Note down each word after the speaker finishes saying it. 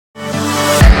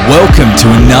Welcome to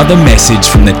another message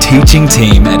from the teaching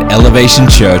team at Elevation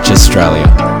Church Australia.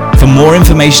 For more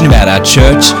information about our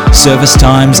church, service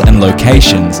times and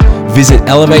locations, visit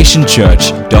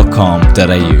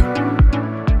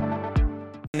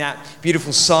elevationchurch.com.au. That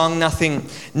beautiful song, Nothing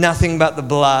But the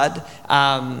Blood.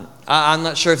 I'm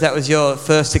not sure if that was your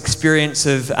first experience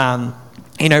of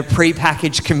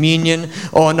pre-packaged communion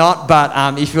or not, but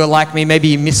if you were like me, maybe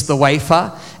you missed the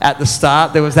wafer at the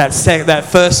start. There was that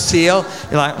first seal.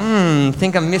 You're like,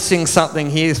 think I'm missing something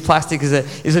here. This plastic is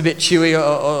a bit chewy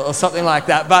or something like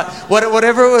that. But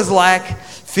whatever it was like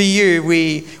for you,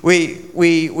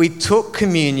 we took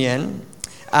communion.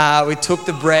 We took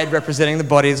the bread representing the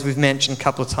body, as we've mentioned a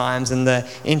couple of times, and the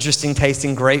interesting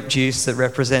tasting grape juice that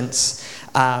represents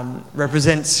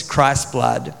Christ's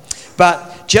blood.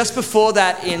 But just before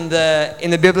that, in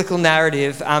the biblical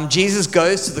narrative, Jesus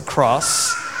goes to the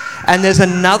cross, and there's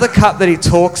another cup that he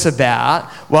talks about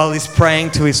while he's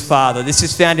praying to his Father. This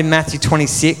is found in Matthew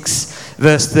 26,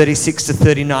 verse 36 to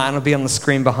 39. It'll be on the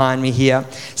screen behind me here.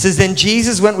 It says, "Then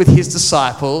Jesus went with his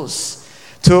disciples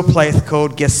to a place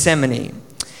called Gethsemane.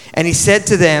 And he said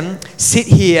to them, 'Sit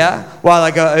here while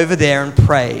I go over there and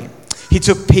pray.' He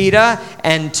took Peter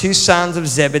and 2 sons of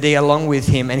Zebedee along with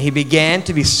him, and he began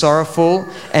to be sorrowful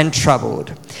and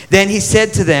troubled. Then he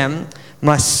said to them,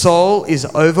 'My soul is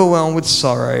overwhelmed with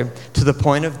sorrow to the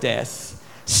point of death.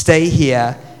 Stay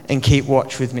here and keep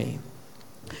watch with me.'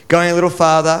 Going a little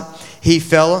farther, he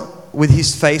fell with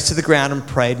his face to the ground and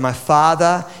prayed, 'My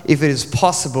Father, if it is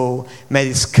possible, may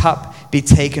this cup be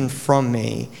taken from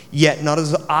me, yet not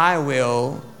as I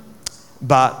will,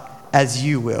 but as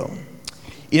you will.'"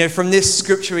 From this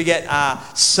scripture we get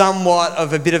somewhat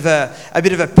of a bit of a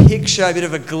picture, a bit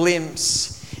of a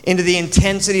glimpse into the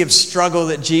intensity of struggle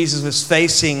that Jesus was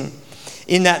facing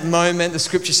in that moment. The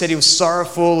scripture said he was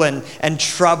sorrowful and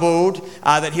troubled,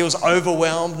 that he was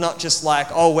overwhelmed, not just like,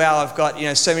 oh wow, I've got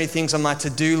so many things on my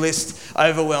to-do list,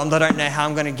 overwhelmed, I don't know how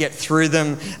I'm going to get through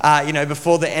them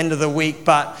before the end of the week,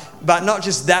 but not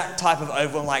just that type of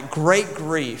overwhelm, like great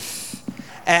grief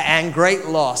and great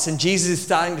loss. And Jesus is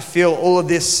starting to feel all of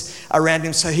this around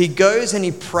him, so he goes and he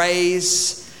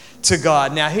prays to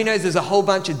God. Now, who knows, there's a whole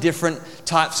bunch of different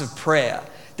types of prayer.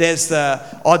 There's the,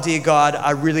 "Oh dear God,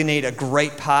 I really need a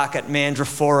great park at Mandurah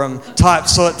Forum" type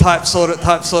sort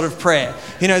of prayer.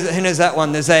 Who knows that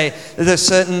one? There's a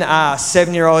certain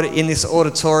 7-year-old in this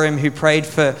auditorium who prayed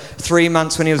for 3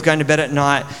 months when he was going to bed at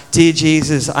night, "Dear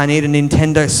Jesus, I need a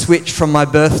Nintendo Switch from my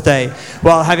birthday,"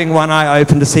 while having one eye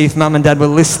open to see if mum and dad were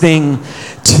listening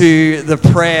to the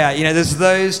prayer. There's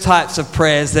those types of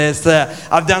prayers. There's the,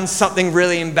 "I've done something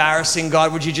really embarrassing,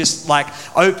 God, would you just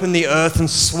open the earth and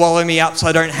swallow me up so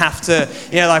I don't have to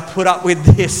put up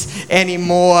with this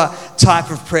anymore" type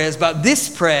of prayers. But this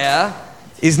prayer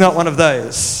is not one of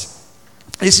those.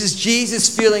 This is Jesus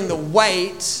feeling the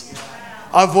weight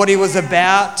of what he was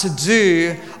about to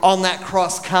do on that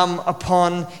cross come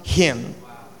upon him.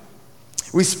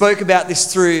 We spoke about this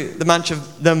through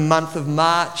the month of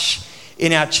March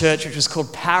in our church, which was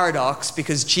called Paradox,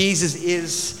 because Jesus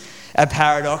is a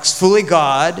paradox, fully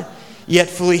God, yet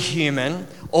fully human,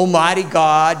 Almighty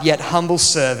God, yet humble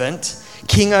servant,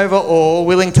 King over all,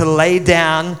 willing to lay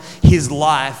down his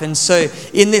life. And so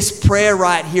in this prayer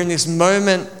right here, in this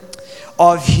moment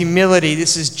of humility,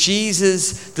 this is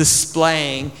Jesus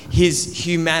displaying his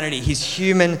humanity, his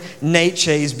human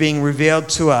nature is being revealed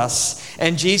to us.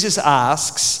 And Jesus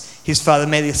asks his Father,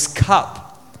 "May this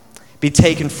cup be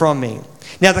taken from me."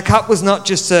 Now, the cup was not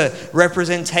just a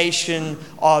representation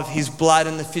of his blood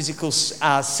and the physical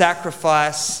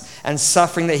sacrifice and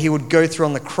suffering that he would go through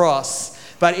on the cross.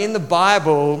 But in the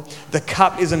Bible, the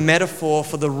cup is a metaphor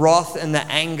for the wrath and the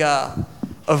anger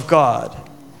of God.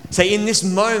 So in this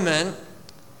moment,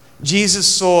 Jesus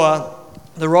saw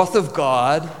the wrath of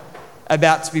God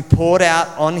about to be poured out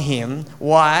on him.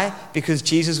 Why? Because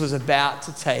Jesus was about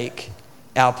to take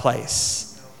our place.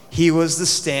 He was the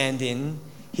stand-in.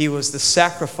 He was the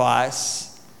sacrifice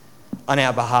on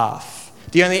our behalf.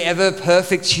 The only ever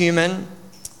perfect human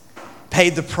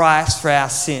paid the price for our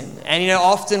sin. And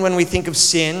often when we think of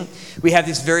sin, we have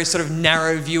this very sort of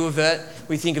narrow view of it.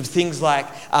 We think of things like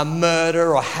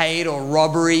murder or hate or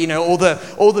robbery, all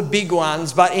the big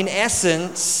ones. But in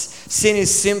essence, sin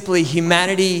is simply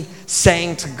humanity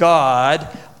saying to God,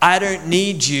 "I don't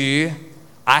need you,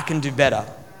 I can do better.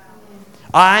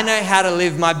 I know how to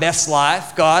live my best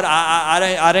life, God.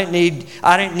 I don't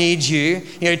need you.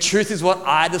 Truth is what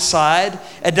I decide.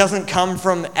 It doesn't come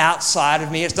from outside of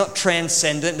me. It's not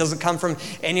transcendent. It doesn't come from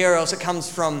anywhere else. It comes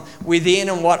from within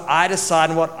and what I decide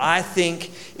and what I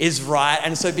think is right."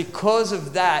 And so because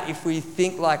of that, if we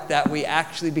think like that, we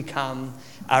actually become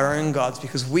our own gods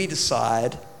because we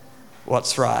decide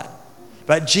what's right.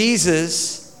 But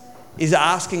Jesus is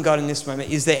asking God in this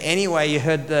moment, is there any way, you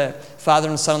heard the father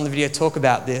and son on the video talk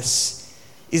about this,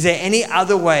 is there any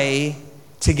other way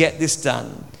to get this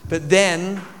done? But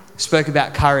then, spoke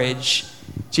about courage,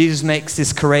 Jesus makes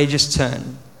this courageous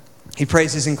turn. He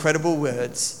prays these incredible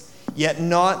words, yet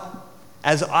not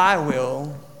as I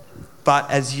will, but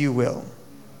as you will.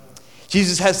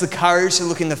 Jesus has the courage to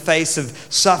look in the face of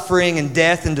suffering and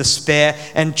death and despair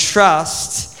and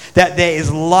trust that there is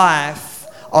life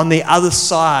on the other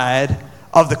side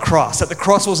of the cross. That the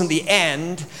cross wasn't the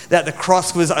end, that the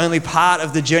cross was only part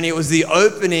of the journey. It was the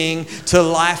opening to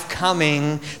life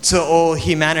coming to all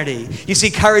humanity. You see,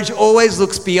 courage always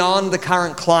looks beyond the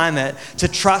current climate to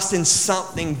trust in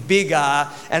something bigger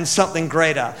and something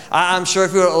greater. I'm sure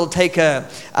if we were all take a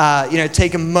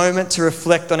moment to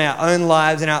reflect on our own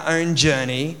lives and our own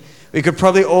journey, we could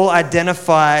probably all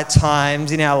identify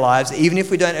times in our lives, even if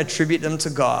we don't attribute them to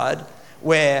God,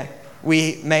 where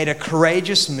we made a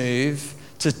courageous move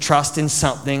to trust in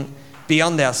something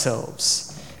beyond ourselves.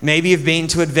 Maybe you've been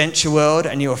to Adventure World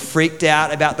and you were freaked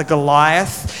out about the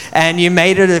Goliath and you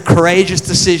made it a courageous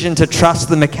decision to trust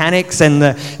the mechanics and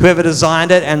whoever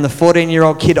designed it and the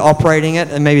 14-year-old kid operating it,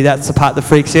 and maybe that's the part that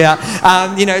freaks you out.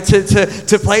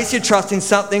 To place your trust in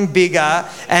something bigger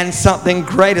and something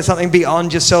greater, something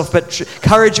beyond yourself. But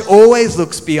courage always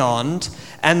looks beyond,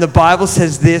 and the Bible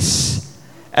says this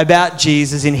about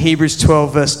Jesus in Hebrews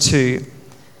 12 verse 2.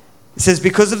 It says,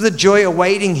 because of the joy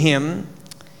awaiting him,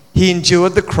 he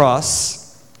endured the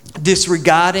cross,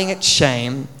 disregarding its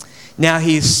shame. Now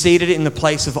he is seated in the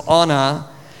place of honor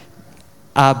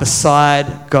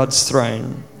beside God's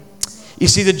throne. You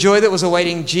see, the joy that was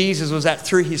awaiting Jesus was that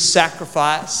through his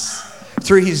sacrifice,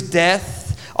 through his death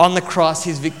on the cross,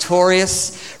 his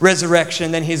victorious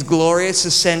resurrection, then his glorious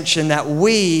ascension, that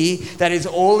is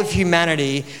all of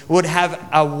humanity, would have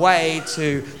a way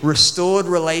to restored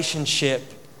relationship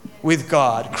with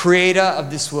God, creator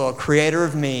of this world, creator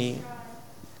of me,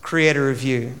 creator of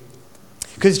you.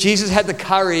 Because Jesus had the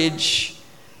courage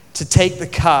to take the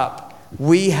cup,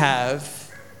 we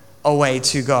have a way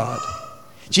to God.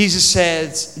 Jesus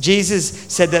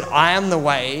said that I am the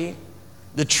way,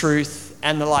 the truth,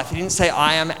 and the life. He didn't say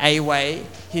I am a way.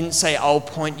 He didn't say I'll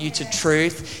point you to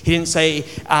truth. He didn't say,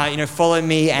 follow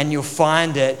me and you'll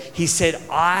find it. He said,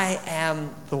 I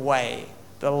am the way,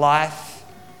 the life,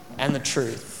 and the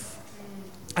truth.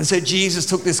 And so Jesus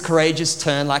took this courageous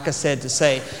turn, like I said, to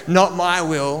say, not my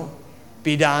will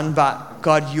be done, but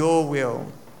God, your will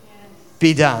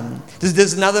be done.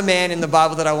 There's another man in the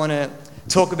Bible that I want to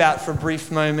talk about for a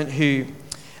brief moment who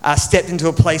stepped into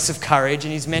a place of courage,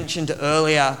 and he's mentioned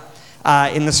earlier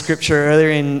in the scripture,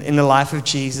 earlier in the life of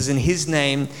Jesus, and his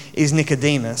name is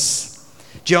Nicodemus.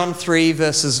 John 3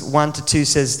 verses 1 to 2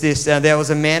 says this, there was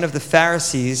a man of the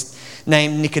Pharisees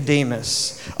named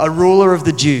Nicodemus, a ruler of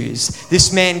the Jews.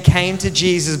 This man came to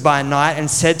Jesus by night and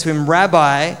said to him,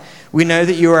 Rabbi, we know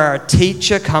that you are a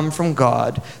teacher come from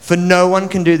God, for no one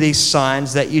can do these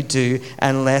signs that you do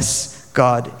unless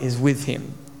God is with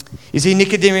him. You see,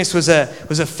 Nicodemus was a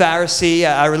Pharisee,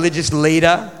 a religious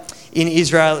leader in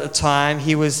Israel at the time.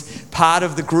 He was part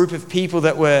of the group of people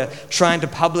that were trying to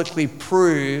publicly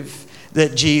prove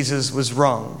that Jesus was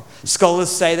wrong. Scholars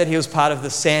say that he was part of the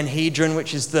Sanhedrin,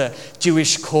 which is the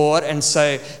Jewish court, and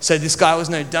so this guy was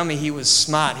no dummy. He was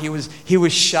smart. He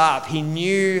was sharp. He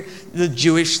knew the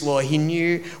Jewish law. He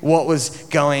knew what was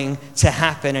going to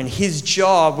happen, and his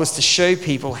job was to show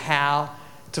people how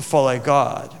to follow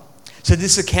God. So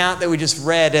this account that we just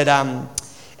read,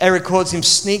 it records him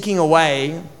sneaking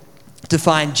away to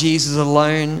find Jesus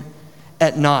alone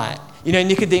at night. You know,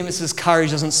 Nicodemus's courage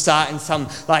doesn't start in some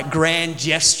grand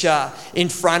gesture in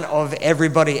front of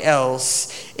everybody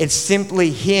else. It's simply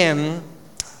him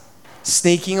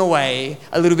sneaking away,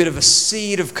 a little bit of a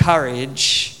seed of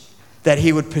courage that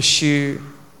he would pursue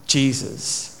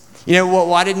Jesus. You know what?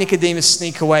 Why did Nicodemus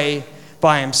sneak away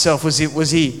by himself? Was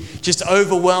he just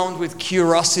overwhelmed with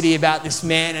curiosity about this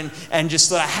man and just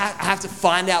thought, I have to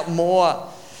find out more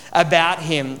about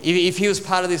him? If he was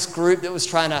part of this group that was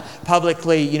trying to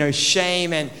publicly,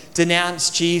 shame and denounce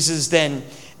Jesus, then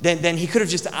he could have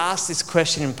just asked this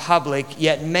question in public,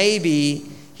 yet maybe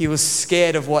he was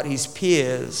scared of what his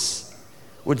peers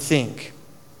would think.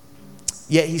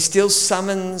 Yet he still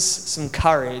summons some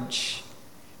courage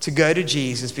to go to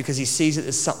Jesus because he sees that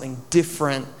there's something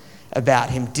different about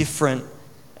him, different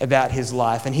about his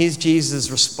life. And here's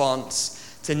Jesus'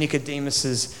 response to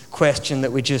Nicodemus's question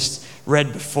that we just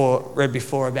read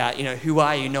before about, who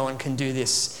are you? No one can do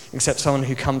this except someone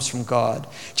who comes from God.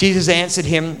 Jesus answered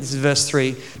him, this is verse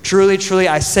 3, "Truly, truly,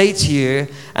 I say to you,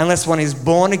 unless one is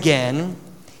born again,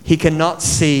 he cannot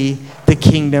see the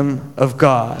kingdom of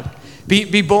God."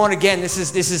 Be born again. This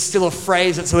is still a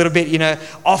phrase that's a little bit,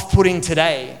 off-putting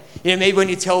today. Maybe when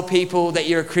you tell people that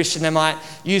you're a Christian, they might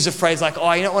use a phrase like,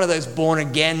 "Oh, you're not one of those born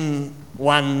again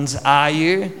ones, are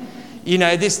you?"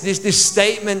 This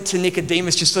statement to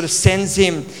Nicodemus just sort of sends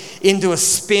him into a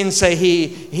spin. So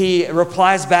he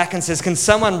replies back and says, "Can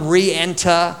someone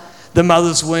re-enter the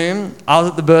mother's womb?" I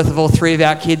was at the birth of all three of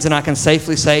our kids, and I can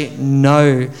safely say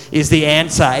no is the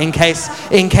answer, in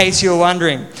case you're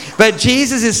wondering. But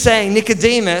Jesus is saying,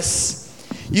 Nicodemus,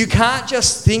 you can't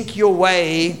just think your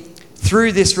way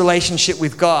through this relationship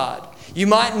with God. You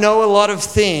might know a lot of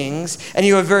things, and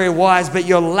you are very wise, but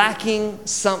you're lacking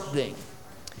something.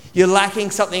 You're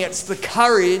lacking something. It's the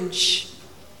courage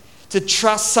to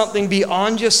trust something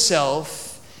beyond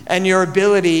yourself and your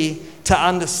ability to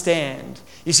understand.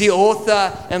 You see,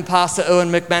 author and pastor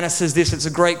Erwin McManus says this. It's a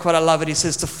great quote. I love it. He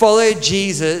says, "To follow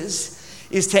Jesus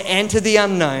is to enter the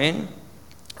unknown,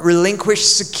 relinquish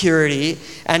security,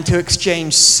 and to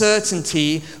exchange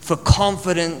certainty for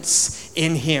confidence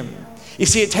in him." You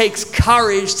see, it takes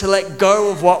courage to let go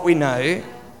of what we know,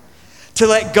 to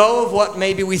let go of what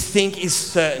maybe we think is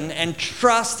certain, and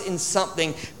trust in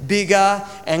something bigger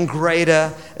and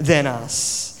greater than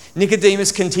us.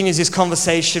 Nicodemus continues this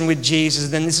conversation with Jesus.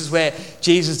 Then this is where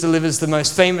Jesus delivers the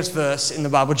most famous verse in the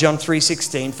Bible, John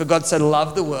 3:16. "For God so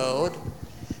loved the world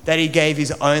that he gave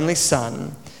his only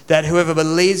son, that whoever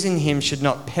believes in him should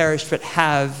not perish but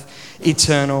have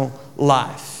eternal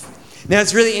life." Now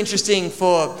it's really interesting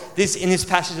for this in this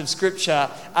passage of scripture.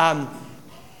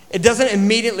 It doesn't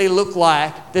immediately look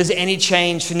like there's any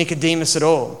change for Nicodemus at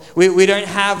all. We don't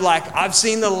have I've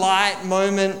seen the light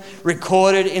moment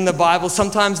recorded in the Bible.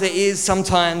 Sometimes there is,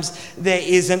 sometimes there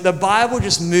isn't. The Bible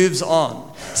just moves on.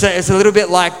 So it's a little bit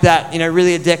like that,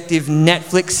 really addictive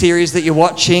Netflix series that you're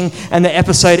watching, and the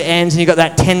episode ends and you've got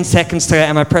that 10 seconds to go,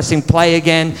 am I pressing play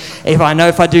again?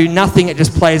 If I do nothing, it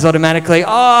just plays automatically.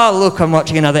 Oh, look, I'm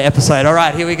watching another episode. All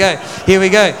right, here we go.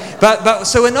 But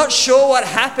so we're not sure what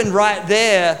happened right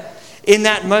there in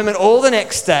that moment or the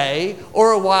next day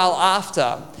or a while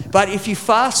after. But if you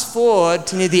fast forward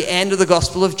to near the end of the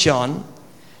Gospel of John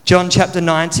chapter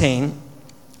 19,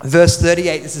 verse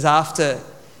 38, this is after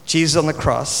Jesus on the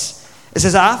cross. It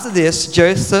says, "After this,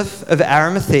 Joseph of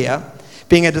Arimathea,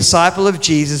 being a disciple of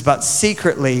Jesus, but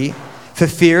secretly for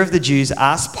fear of the Jews,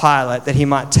 asked Pilate that he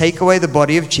might take away the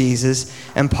body of Jesus,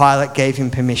 and Pilate gave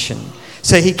him permission.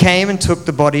 So he came and took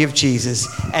the body of Jesus.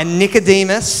 And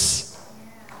Nicodemus,"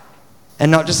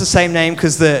 and not just the same name,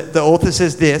 because the author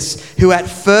says this, "who at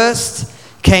first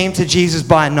came to Jesus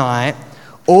by night,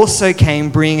 also came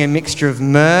bringing a mixture of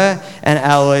myrrh and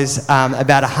aloes,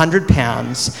 about 100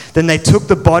 pounds. Then they took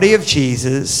the body of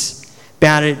Jesus,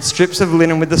 bound it in strips of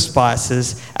linen with the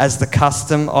spices, as the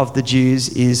custom of the Jews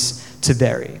is to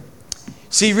bury."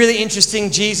 See, really interesting.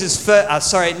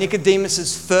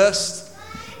 Nicodemus's first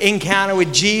encounter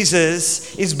with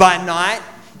Jesus is by night.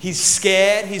 He's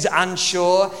scared, he's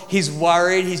unsure, he's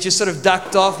worried, he's just sort of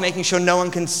ducked off, making sure no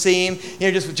one can see him,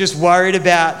 just worried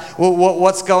about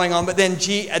what's going on. But then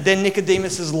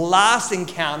Nicodemus's last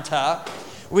encounter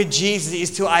with Jesus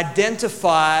is to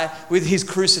identify with his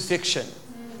crucifixion.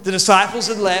 The disciples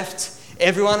had left,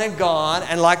 everyone had gone,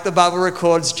 and like the Bible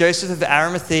records, Joseph of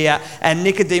Arimathea and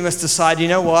Nicodemus decide, you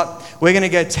know what, we're going to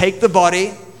go take the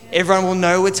body. Everyone will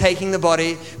know we're taking the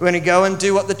body. We're going to go and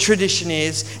do what the tradition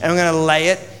is, and we're going to lay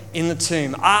it in the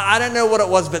tomb. I don't know what it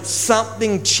was, but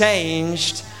something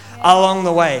changed along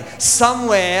the way.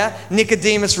 Somewhere,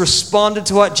 Nicodemus responded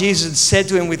to what Jesus had said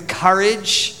to him with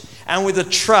courage and with a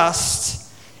trust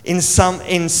in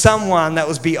someone that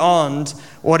was beyond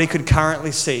what he could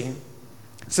currently see.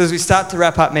 So as we start to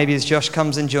wrap up, maybe as Josh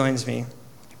comes and joins me,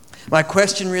 my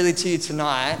question really to you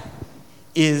tonight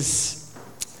is,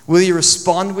 will you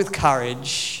respond with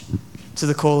courage to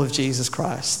the call of Jesus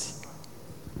Christ?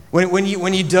 When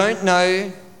you don't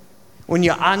know, when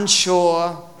you're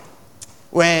unsure,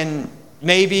 when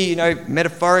maybe,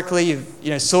 metaphorically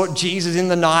you've, sought Jesus in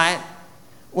the night,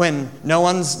 when no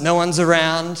one's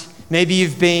around, maybe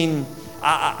you've been,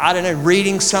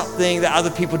 reading something that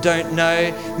other people don't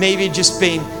know, maybe just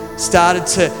been started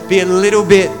to be a little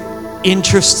bit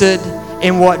interested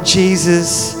in what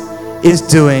Jesus is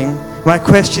doing. My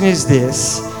question is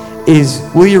this,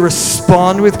 will you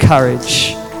respond with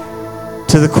courage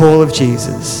to the call of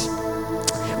Jesus?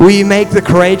 Will you make the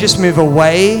courageous move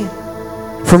away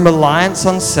from reliance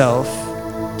on self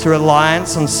to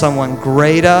reliance on someone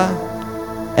greater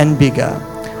and bigger?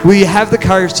 Will you have the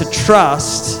courage to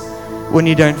trust when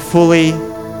you don't fully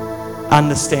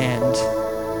understand?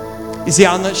 You see,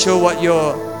 I'm not sure what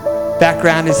your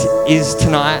background is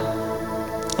tonight.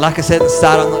 Like I said at the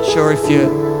start, I'm not sure if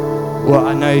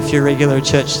I know if you're a regular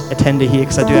church attender here,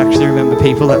 because I do actually remember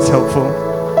people, that's helpful.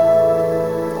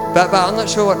 But I'm not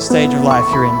sure what stage of life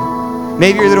you're in.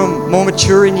 Maybe you're a little more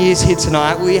mature in years here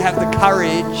tonight. Will you have the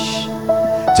courage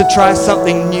to try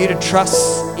something new, to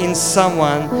trust in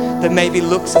someone that maybe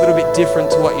looks a little bit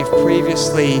different to what you've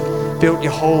previously built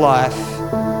your whole life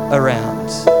around?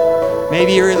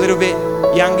 Maybe you're a little bit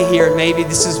younger here and maybe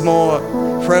this is more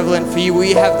prevalent for you. Will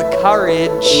you have the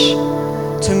courage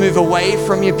to move away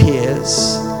from your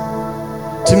peers,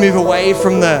 to move away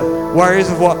from the worries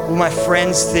of what will my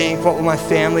friends think, what will my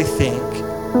family think,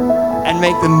 and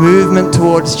make the movement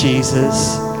towards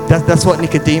Jesus? That's what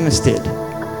Nicodemus did.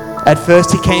 At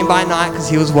first he came by night because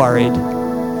he was worried,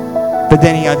 but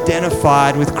then he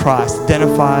identified with Christ,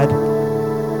 identified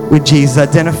with Jesus,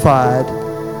 identified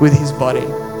with his body.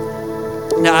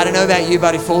 Now, I don't know about you,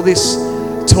 but if all this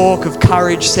talk of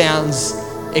courage sounds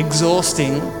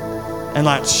exhausting and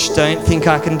like, don't think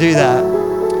I can do that,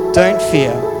 don't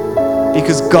fear,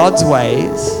 because God's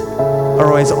ways are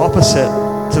always opposite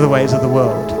to the ways of the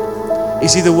world. You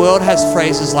see, the world has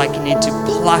phrases like you need to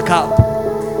pluck up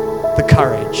the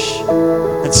courage,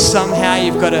 that somehow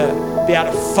you've got to be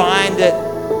able to find it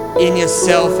in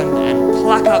yourself and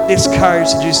pluck up this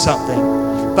courage to do something.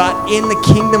 But in the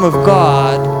kingdom of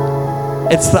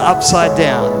God, it's the upside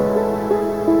down.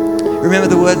 Remember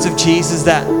the words of Jesus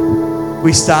that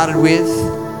we started with?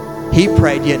 He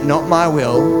prayed, "Yet not my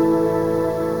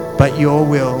will, but your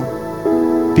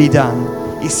will be done."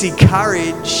 You see,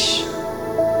 courage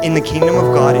in the kingdom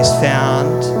of God is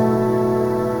found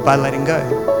by letting go.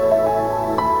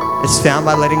 It's found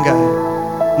by letting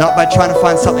go. Not by trying to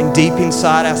find something deep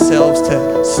inside ourselves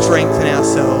to strengthen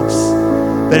ourselves,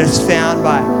 but it's found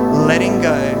by letting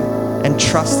go and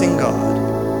trusting God.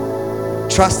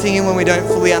 Trusting Him when we don't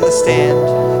fully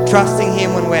understand. Trusting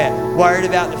Him when we're worried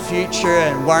about the future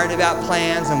and worried about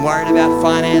plans and worried about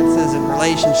finances and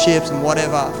relationships and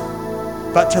whatever.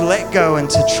 But to let go and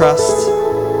to trust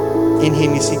in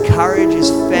Him. You see, courage is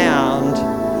found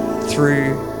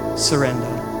through surrender.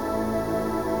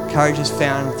 Courage is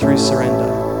found through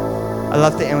surrender. I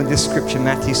love to end with this scripture,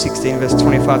 Matthew 16, verse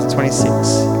 25 to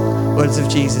 26. Words of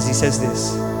Jesus. He says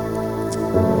this: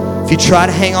 "If you try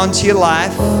to hang on to your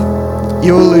life,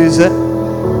 you will lose it.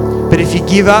 But if you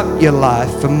give up your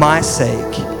life for my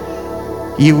sake,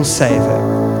 you will save it.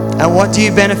 And what do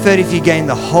you benefit if you gain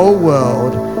the whole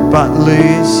world but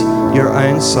lose your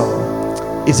own soul?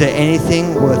 Is there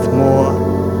anything worth more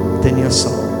than your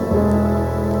soul?"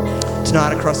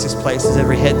 Tonight across this place, as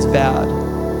every head's bowed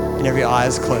and every eye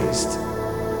is closed,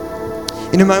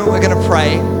 in a moment we're going to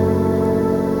pray.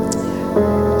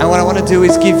 And what I want to do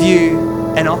is give you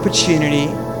an opportunity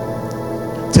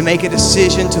to make a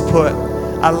decision to put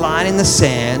a line in the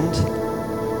sand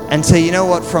and say, you know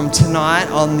what, from tonight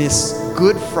on this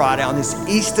Good Friday, on this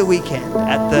Easter weekend,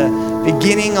 at the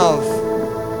beginning of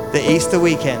the Easter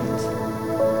weekend,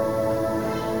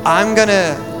 I'm going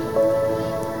to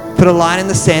put a line in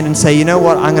the sand and say, you know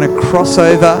what, I'm going to cross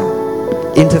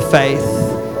over into faith.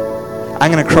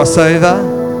 I'm going to cross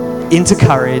over into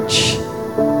courage.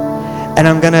 And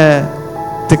I'm going to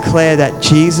declare that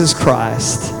Jesus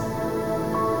Christ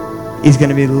is going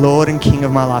to be Lord and King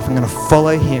of my life. I'm going to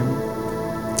follow Him.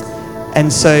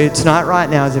 And so tonight, right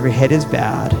now, as every head is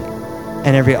bowed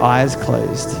and every eye is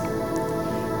closed,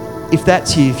 if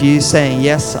that's you, if you're saying,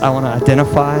 yes, I want to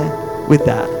identify with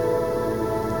that,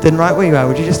 then right where you are,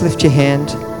 would you just lift your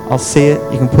hand? I'll see it.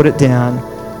 You can put it down.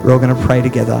 We're all going to pray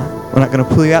together. We're not going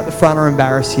to pull you out the front or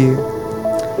embarrass you.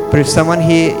 But if someone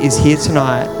here is here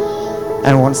tonight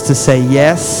and wants to say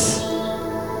yes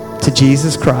to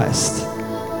Jesus Christ,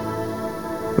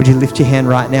 would you lift your hand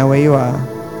right now where you are?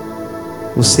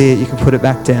 We'll see it. You can put it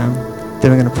back down.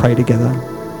 Then we're going to pray together.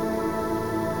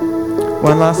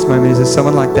 One last moment. Is there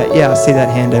someone like that? Yeah, I see that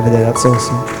hand over there. That's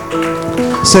awesome.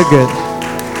 So good.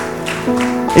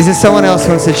 Is there someone else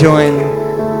who wants to join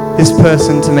this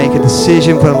person to make a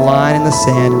decision, put a line in the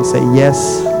sand and say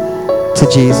yes to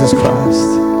Jesus Christ?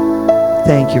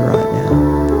 Thank you right now.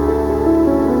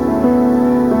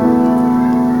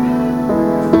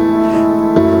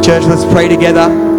 Church, let's pray together.